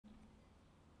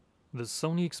The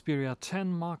Sony Xperia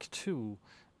 10 Mark II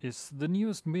is the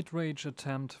newest mid-range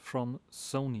attempt from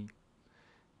Sony.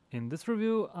 In this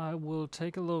review I will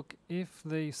take a look if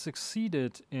they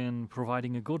succeeded in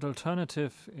providing a good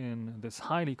alternative in this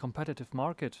highly competitive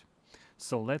market.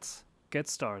 So let's get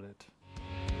started.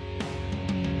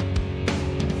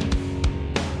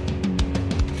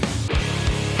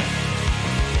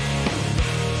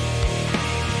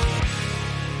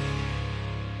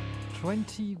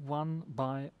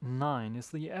 (21:9)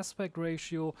 is the aspect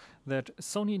ratio that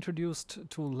Sony introduced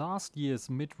to last year's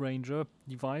mid-ranger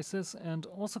devices and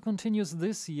also continues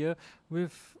this year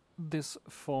with this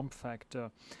form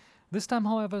factor. This time,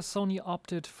 however, Sony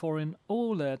opted for an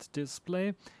OLED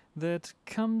display that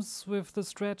comes with the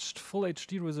stretched Full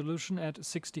HD resolution at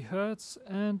 60 Hz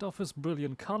and offers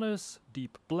brilliant colors,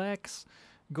 deep blacks,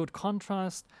 good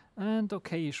contrast and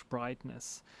okayish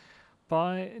brightness.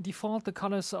 By default, the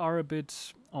colors are a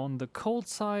bit on the cold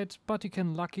side, but you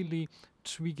can luckily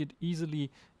tweak it easily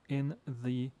in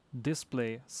the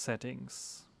display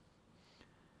settings.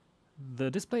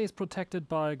 The display is protected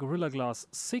by Gorilla Glass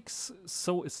 6,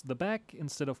 so is the back.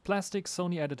 Instead of plastic,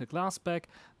 Sony added a glass back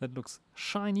that looks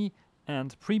shiny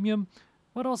and premium,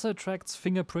 but also attracts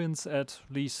fingerprints, at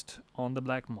least on the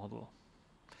black model.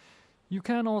 You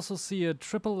can also see a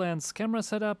triple lens camera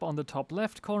setup on the top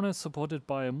left corner, supported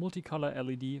by a multicolor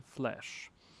LED flash.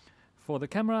 For the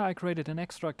camera, I created an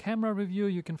extra camera review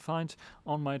you can find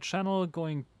on my channel,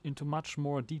 going into much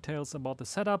more details about the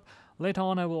setup. Later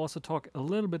on I will also talk a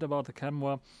little bit about the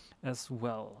camera as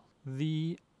well.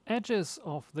 The edges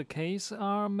of the case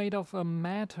are made of a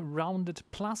matte rounded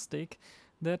plastic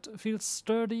that feels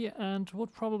sturdy and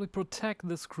would probably protect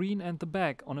the screen and the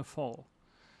back on a fall.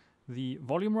 The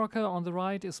volume rocker on the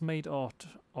right is made of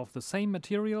the same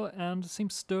material and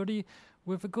seems sturdy,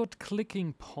 with a good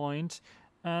clicking point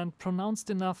and pronounced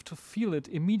enough to feel it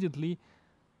immediately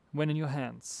when in your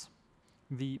hands.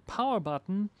 The power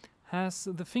button has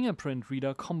the fingerprint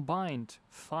reader combined,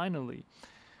 finally.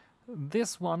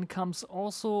 This one comes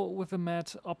also with a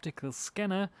matte optical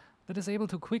scanner that is able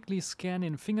to quickly scan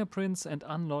in fingerprints and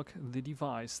unlock the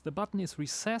device. The button is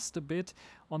recessed a bit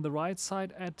on the right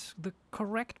side at the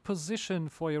correct position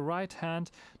for your right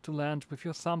hand to land with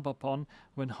your thumb upon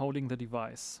when holding the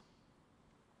device.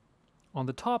 On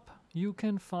the top you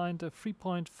can find a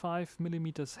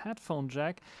 3.5mm headphone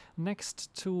jack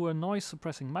next to a noise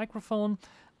suppressing microphone,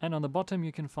 and on the bottom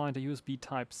you can find a USB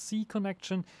Type-C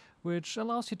connection, which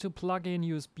allows you to plug in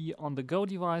USB on-the-go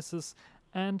devices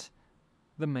and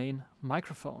the main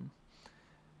microphone.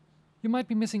 You might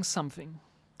be missing something.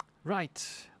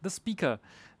 Right, the speaker.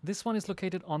 This one is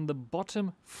located on the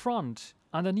bottom front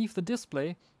underneath the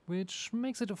display, which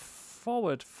makes it a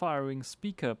forward-firing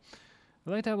speaker.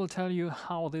 Later I will tell you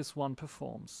how this one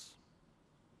performs.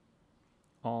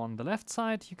 On the left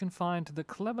side you can find the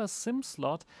clever SIM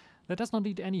slot that does not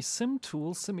need any SIM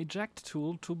eject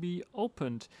tool to be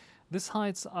opened. This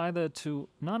hides either two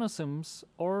nano SIMs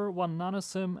or one nano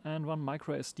SIM and one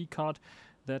micro SD card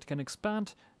that can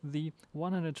expand the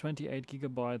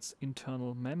 128GB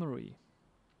internal memory.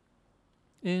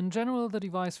 In general, the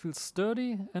device feels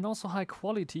sturdy and also high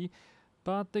quality,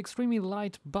 but the extremely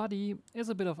light body is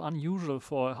a bit of unusual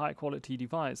for a high quality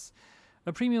device.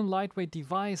 A premium lightweight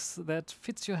device that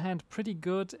fits your hand pretty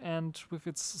good and with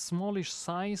its smallish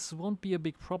size won't be a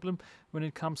big problem when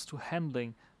it comes to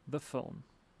handling the phone.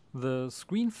 The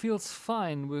screen feels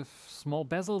fine with small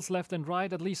bezels left and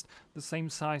right, at least the same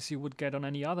size you would get on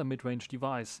any other mid-range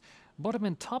device. Bottom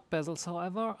and top bezels,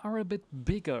 however, are a bit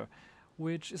bigger,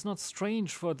 which is not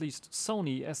strange for at least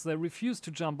Sony, as they refuse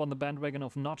to jump on the bandwagon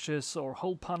of notches or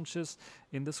hole punches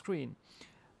in the screen.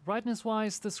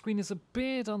 Brightness-wise, the screen is a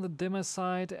bit on the dimmer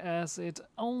side, as it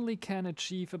only can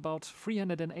achieve about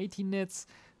 380 nits,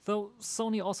 though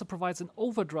Sony also provides an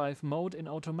overdrive mode in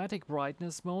automatic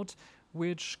brightness mode,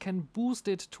 which can boost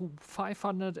it to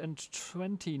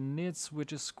 520 nits,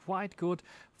 which is quite good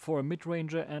for a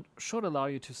mid-ranger and should allow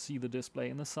you to see the display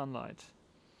in the sunlight.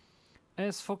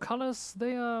 As for colors,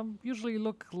 they usually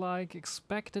look like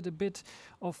expected, a bit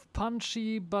of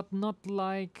punchy, but not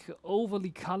like overly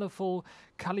colorful,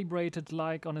 calibrated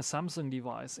like on a Samsung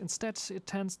device. Instead, it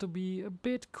tends to be a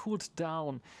bit cooled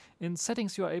down. In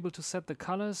settings you are able to set the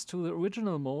colors to the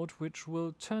original mode, which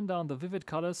will turn down the vivid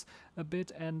colors a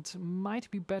bit and might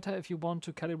be better if you want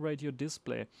to calibrate your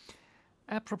display.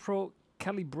 Apropos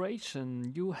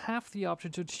calibration, you have the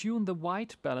option to tune the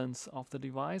white balance of the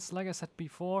device. Like I said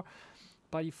before,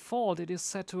 by default it is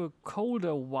set to a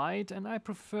colder white, and I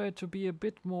prefer it to be a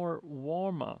bit more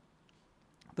warmer.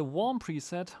 The warm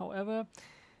preset, however,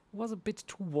 was a bit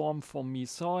too warm for me,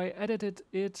 so I edited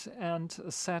it and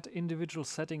set individual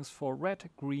settings for red,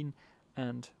 green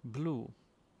and blue.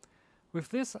 With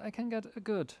this I can get a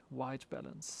good white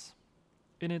balance.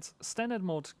 In its standard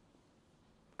mode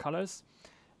colors,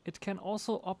 it can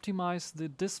also optimize the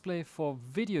display for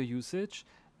video usage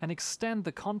and extend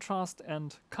the contrast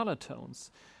and color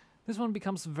tones. This one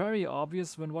becomes very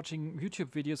obvious when watching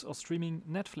YouTube videos or streaming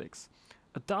Netflix.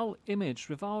 A dull image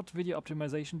without video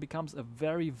optimization becomes a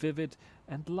very vivid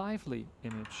and lively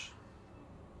image.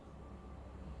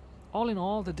 All in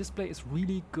all, the display is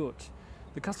really good.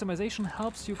 The customization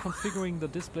helps you configuring the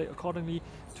display accordingly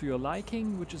to your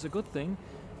liking, which is a good thing.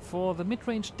 For the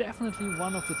mid-range, definitely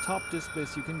one of the top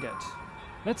displays you can get.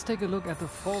 Let's take a look at the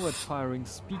forward-firing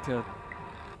speaker.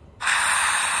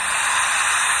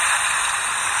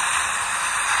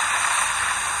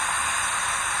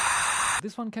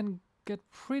 This one can get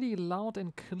pretty loud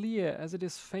and clear as it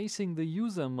is facing the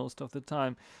user most of the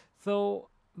time, though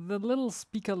the little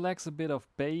speaker lacks a bit of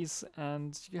bass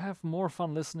and you have more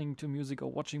fun listening to music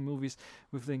or watching movies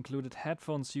with the included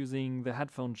headphones using the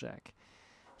headphone jack.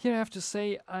 Here I have to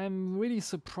say I'm really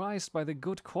surprised by the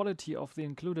good quality of the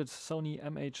included Sony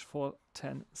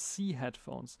MH410C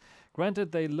headphones.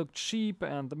 Granted, they look cheap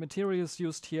and the materials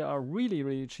used here are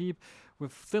really cheap,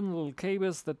 with thin little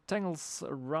cables that tangles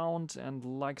around and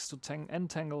likes to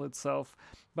entangle itself,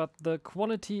 but the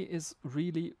quality is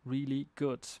really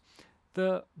good.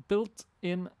 The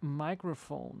built-in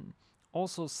microphone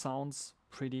also sounds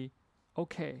pretty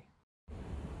okay.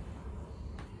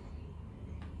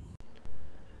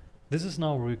 This is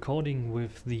now recording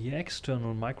with the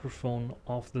external microphone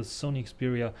of the Sony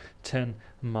Xperia 10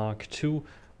 Mark II,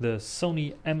 the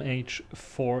Sony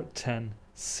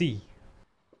MH410C.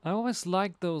 I always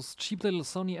liked those cheap little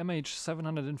Sony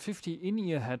MH750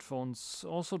 in-ear headphones,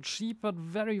 also cheap but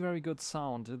very good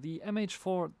sound. The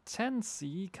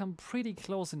MH410C come pretty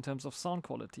close in terms of sound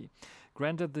quality.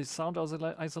 Granted, the sound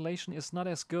isolation is not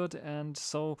as good, and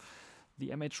so the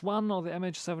MH1 or the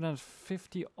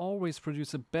MH750 always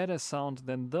produce a better sound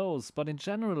than those, but in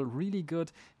general really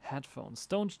good headphones.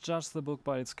 Don't judge the book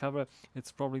by its cover,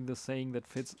 it's probably the saying that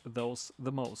fits those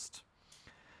the most.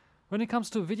 When it comes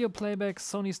to video playback,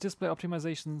 Sony's display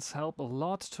optimizations help a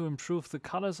lot to improve the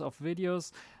colors of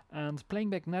videos and playing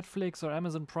back Netflix or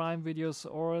Amazon Prime videos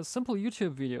or simple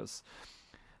YouTube videos.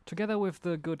 Together with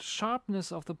the good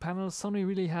sharpness of the panel, Sony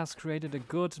really has created a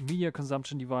good media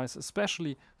consumption device,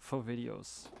 especially for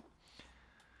videos.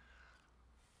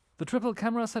 The triple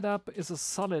camera setup is a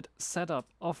solid setup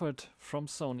offered from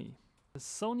Sony.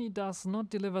 Sony does not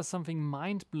deliver something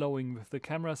mind-blowing with the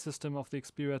camera system of the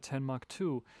Xperia 10 Mark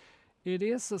II. It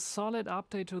is a solid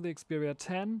update to the Xperia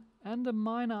 10 and a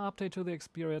minor update to the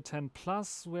Xperia 10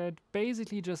 Plus, where it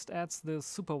basically just adds the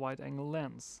super wide-angle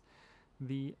lens.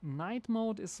 The night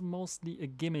mode is mostly a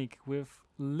gimmick with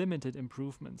limited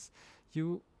improvements.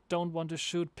 You don't want to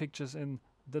shoot pictures in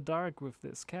the dark with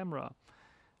this camera.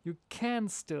 You can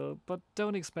still, but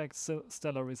don't expect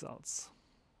stellar results.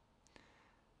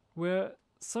 Where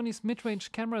Sony's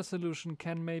mid-range camera solution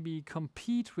can maybe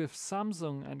compete with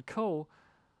Samsung and co.,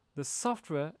 the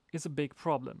software is a big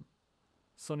problem.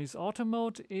 Sony's auto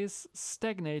mode is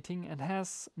stagnating and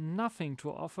has nothing to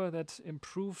offer that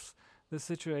improves the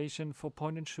situation for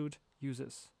point-and-shoot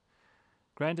users.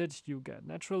 Granted, you get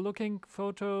natural-looking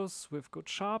photos with good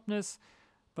sharpness,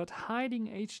 but hiding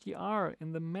HDR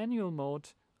in the manual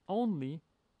mode only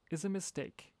is a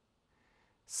mistake.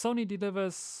 Sony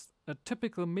delivers a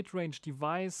typical mid-range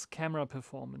device camera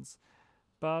performance,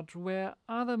 but where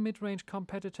other mid-range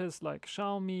competitors like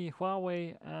Xiaomi,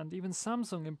 Huawei and even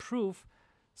Samsung improve,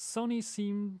 Sony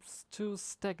seems to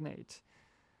stagnate.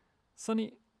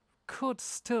 Sony could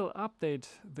still update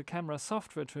the camera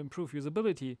software to improve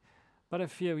usability, but I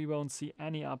fear we won't see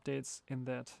any updates in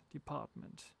that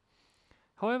department.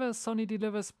 However, Sony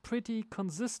delivers pretty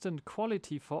consistent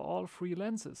quality for all three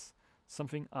lenses,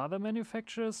 something other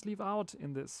manufacturers leave out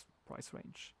in this price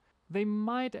range. They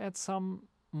might add some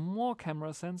more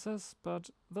camera sensors, but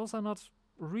those are not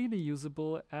really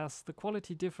usable as the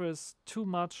quality differs too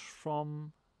much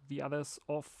from the others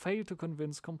or fail to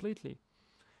convince completely.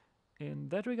 In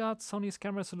that regard, Sony's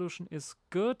camera solution is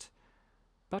good,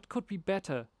 but could be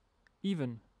better,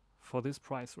 even for this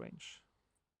price range.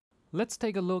 Let's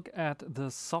take a look at the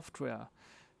software.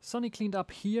 Sony cleaned up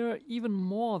here even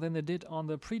more than they did on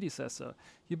the predecessor.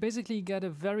 You basically get a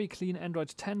very clean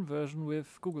Android 10 version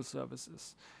with Google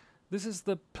services. This is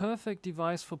the perfect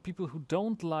device for people who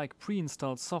don't like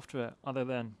pre-installed software other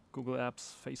than Google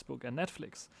Apps, Facebook and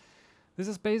Netflix. This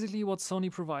is basically what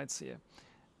Sony provides here.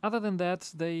 Other than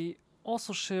that, they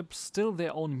also ship still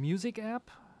their own music app,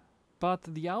 but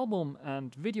the album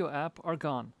and video app are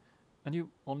gone, and you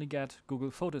only get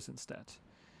Google Photos instead.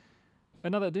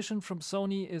 Another addition from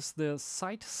Sony is the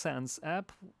Sight Sense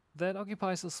app that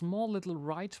occupies a small little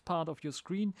right part of your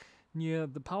screen near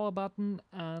the power button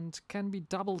and can be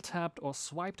double tapped or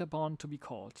swiped upon to be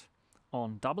called.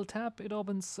 On double tap, it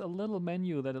opens a little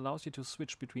menu that allows you to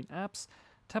switch between apps,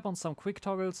 tap on some quick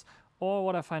toggles, or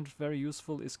what I find very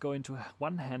useful is go into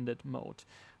one-handed mode.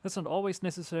 That's not always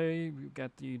necessary. You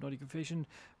get the notification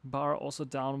bar also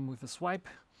down with a swipe,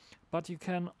 but you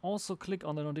can also click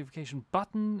on the notification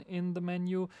button in the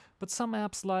menu. But some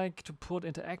apps like to put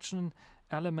into action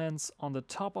elements on the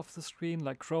top of the screen,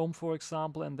 like Chrome for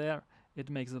example, and there it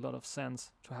makes a lot of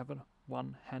sense to have a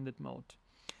one-handed mode.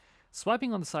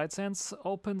 Swiping on the Sight Sense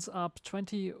opens up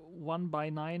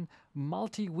 21:9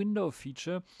 multi-window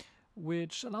feature,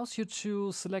 which allows you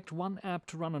to select one app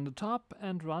to run on the top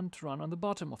and one to run on the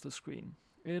bottom of the screen.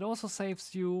 It also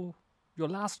saves you your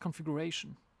last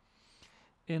configuration.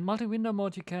 In multi-window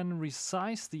mode you can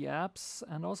resize the apps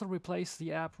and also replace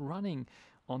the app running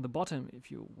on the bottom if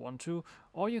you want to,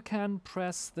 or you can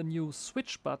press the new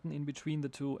switch button in between the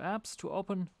two apps to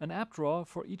open an app drawer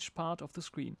for each part of the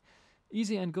screen.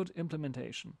 Easy and good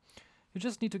implementation. You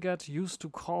just need to get used to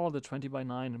call the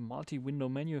 20:9 multi-window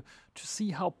menu to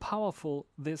see how powerful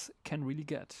this can really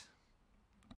get.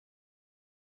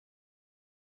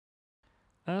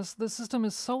 As the system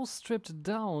is so stripped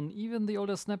down, even the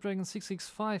older Snapdragon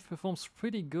 665 performs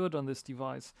pretty good on this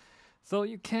device. Though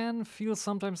you can feel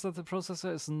sometimes that the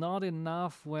processor is not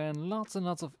enough when lots and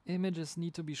lots of images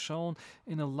need to be shown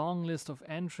in a long list of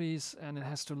entries and it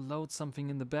has to load something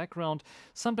in the background.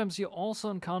 Sometimes you also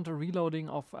encounter reloading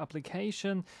of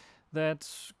application that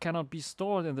cannot be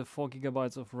stored in the 4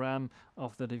 GB of RAM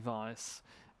of the device.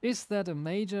 Is that a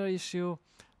major issue?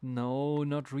 No,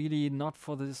 not really, not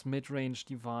for this mid-range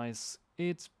device.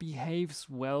 It behaves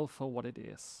well for what it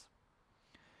is.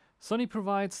 Sony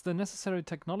provides the necessary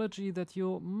technology that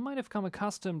you might have come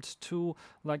accustomed to,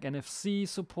 like NFC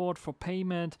support for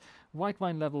payment,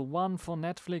 Widevine Level 1 for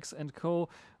Netflix and co,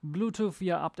 Bluetooth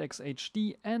via aptX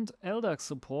HD and LDAC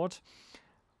support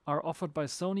are offered by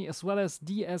Sony, as well as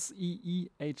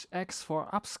DSEE-HX for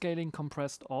upscaling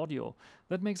compressed audio.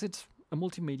 That makes it a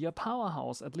multimedia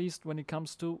powerhouse, at least when it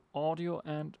comes to audio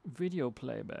and video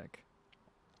playback.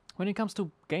 When it comes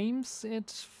to games,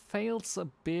 it falls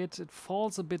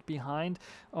a bit behind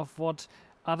of what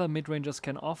other mid-rangers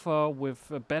can offer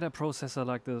with a better processor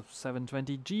like the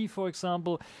 720G for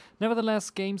example. Nevertheless,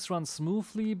 games run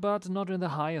smoothly but not in the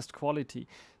highest quality.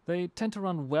 They tend to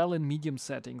run well in medium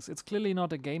settings. It's clearly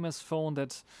not a gamer's phone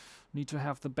that need to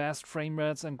have the best frame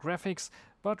rates and graphics,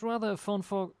 but rather a phone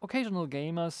for occasional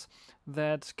gamers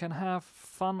that can have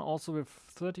fun also with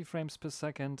 30 frames per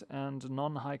second and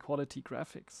non-high quality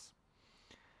graphics.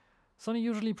 Sony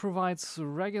usually provides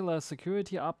regular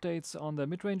security updates on their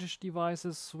mid-range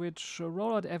devices, which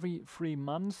roll out every 3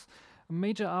 months.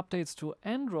 Major updates to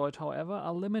Android, however,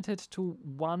 are limited to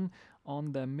 1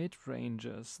 on their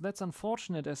mid-ranges. That's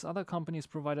unfortunate, as other companies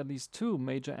provide at least 2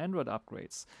 major Android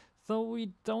upgrades. Though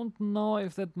we don't know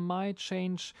if that might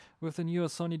change with the newer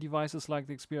Sony devices like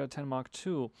the Xperia 10 Mark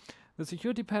II. The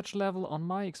security patch level on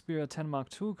my Xperia 10 Mark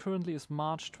II currently is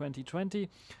March 2020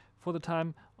 for the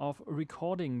time of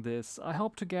recording this. I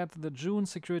hope to get the June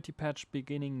security patch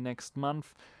beginning next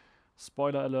month.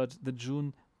 Spoiler alert, the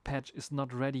June patch is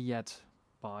not ready yet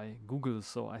by Google,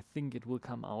 so I think it will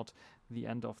come out the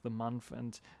end of the month,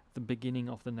 and the beginning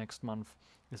of the next month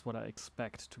is what I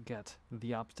expect to get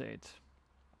the update.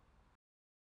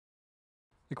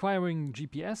 Acquiring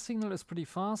GPS signal is pretty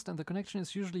fast and the connection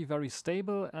is usually very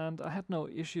stable, and I had no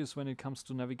issues when it comes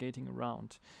to navigating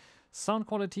around. Sound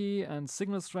quality and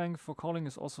signal strength for calling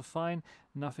is also fine,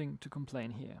 nothing to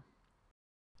complain here.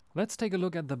 Let's take a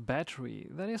look at the battery.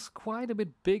 That is quite a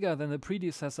bit bigger than the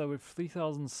predecessor with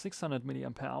 3600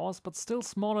 mAh, but still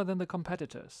smaller than the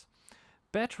competitors.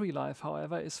 Battery life,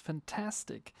 however, is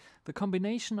fantastic. The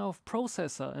combination of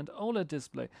processor and OLED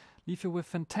display leave you with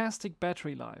fantastic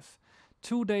battery life.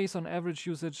 2 days on average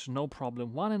usage, no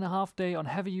problem. 1.5 days on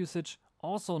heavy usage,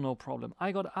 also no problem.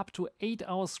 I got up to 8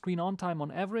 hours screen on time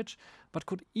on average, but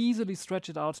could easily stretch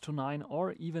it out to 9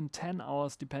 or even 10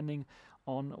 hours depending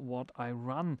on what I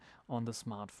run on the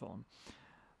smartphone.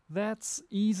 That's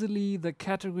easily the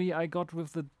category I got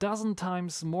with the dozen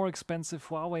times more expensive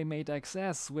Huawei Mate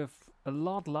XS with a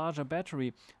lot larger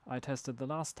battery I tested the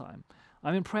last time.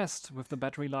 I'm impressed with the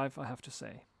battery life, I have to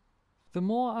say. The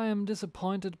more I am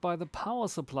disappointed by the power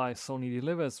supply Sony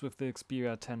delivers with the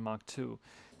Xperia 10 Mark II.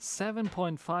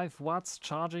 7.5 watts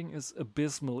charging is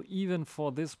abysmal even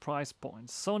for this price point.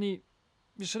 Sony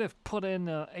you should have put in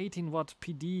a 18-watt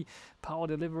PD power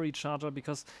delivery charger,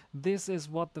 because this is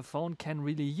what the phone can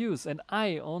really use. And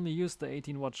I only use the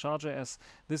 18-watt charger, as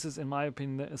this is, in my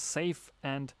opinion, a safe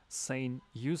and sane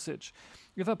usage.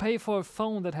 If I pay for a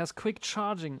phone that has quick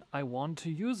charging, I want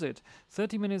to use it.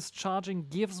 30 minutes charging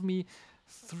gives me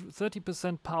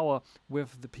 30% power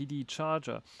with the PD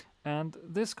charger. And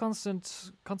this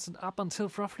constant up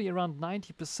until roughly around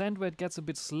 90%, where it gets a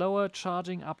bit slower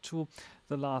charging up to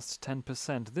the last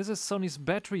 10%. This is Sony's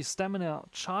battery stamina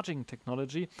charging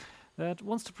technology that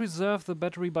wants to preserve the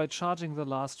battery by charging the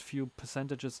last few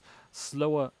percentages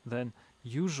slower than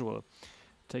usual.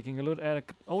 Taking a look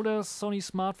at older Sony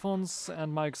smartphones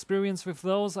and my experience with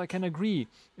those, I can agree.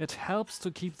 It helps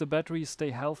to keep the battery stay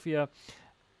healthier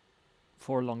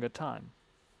for a longer time.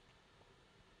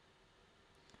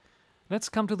 Let's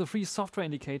come to the free software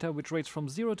indicator, which rates from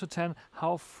 0 to 10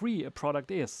 how free a product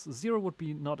is. 0 would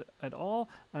be not at all,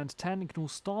 and 10 GNU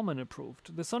Stallman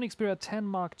approved. The Sony Xperia 10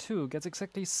 Mark II gets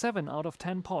exactly 7 out of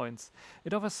 10 points.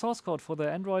 It offers source code for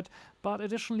the Android, but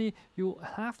additionally you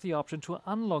have the option to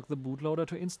unlock the bootloader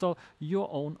to install your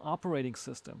own operating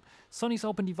system. Sony's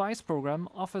Open Device program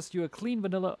offers you a clean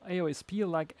vanilla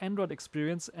AOSP-like Android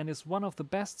experience and is one of the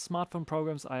best smartphone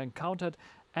programs I encountered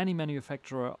any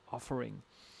manufacturer offering.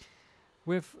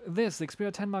 With this, the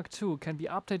Xperia 10 Mark II can be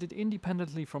updated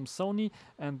independently from Sony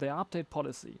and their update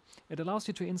policy. It allows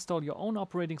you to install your own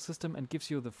operating system and gives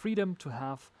you the freedom to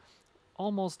have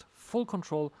almost full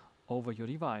control over your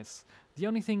device. The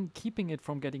only thing keeping it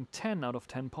from getting 10 out of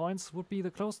 10 points would be the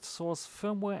closed source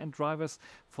firmware and drivers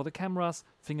for the cameras,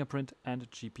 fingerprint and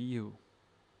GPU.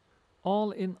 All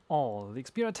in all, the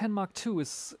Xperia 10 Mark II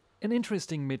is an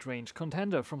interesting mid-range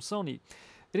contender from Sony.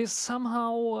 It is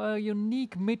somehow a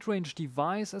unique mid-range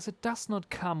device, as it does not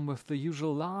come with the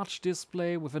usual large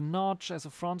display with a notch as a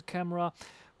front camera.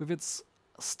 With its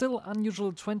still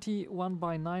unusual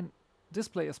 21:9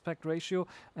 display aspect ratio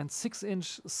and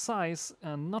 6-inch size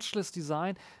and notchless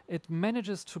design, it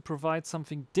manages to provide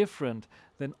something different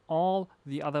than all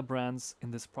the other brands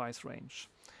in this price range.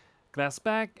 Glass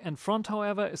back and front,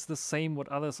 however, is the same what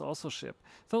others also ship,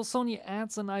 though Sony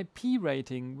adds an IP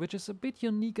rating, which is a bit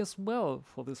unique as well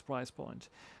for this price point.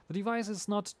 The device is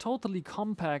not totally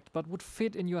compact, but would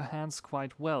fit in your hands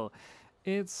quite well.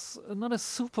 It's not a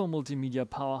super multimedia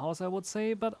powerhouse, I would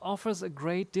say, but offers a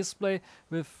great display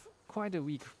with quite a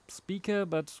weak speaker,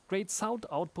 but great sound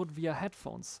output via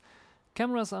headphones.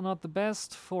 Cameras are not the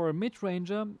best for a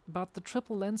mid-ranger, but the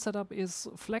triple lens setup is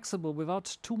flexible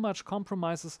without too much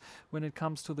compromises when it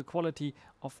comes to the quality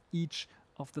of each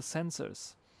of the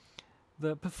sensors.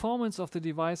 The performance of the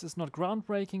device is not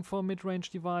groundbreaking for a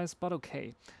mid-range device, but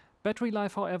okay. Battery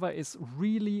life, however, is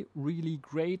really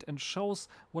great and shows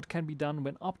what can be done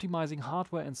when optimizing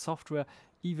hardware and software,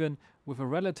 even with a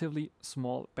relatively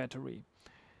small battery.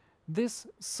 This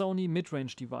Sony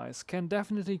mid-range device can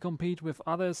definitely compete with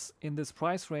others in this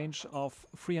price range of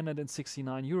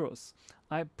 369 euros.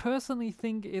 I personally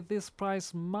think this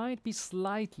price might be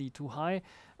slightly too high,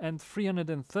 and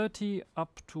 330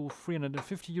 up to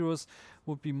 350 euros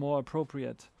would be more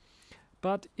appropriate.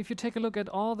 But if you take a look at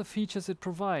all the features it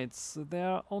provides, there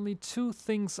are only two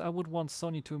things I would want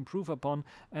Sony to improve upon,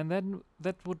 and then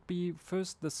that would be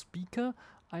first the speaker.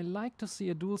 I like to see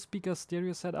a dual speaker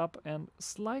stereo setup and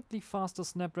slightly faster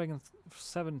Snapdragon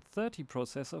 730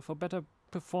 processor for better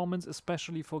performance,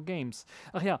 especially for games.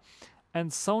 Ach yeah, and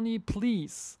Sony,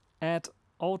 please add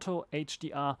Auto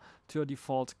HDR to your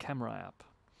default camera app.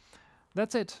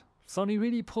 That's it. Sony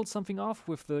really pulled something off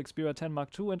with the Xperia 10 Mark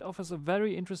II and offers a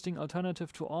very interesting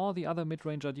alternative to all the other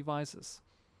mid-ranger devices.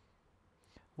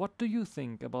 What do you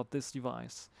think about this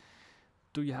device?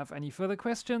 Do you have any further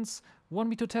questions? Want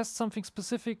me to test something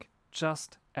specific?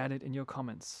 Just add it in your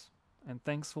comments. And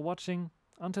thanks for watching.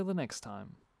 Until the next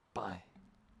time. Bye.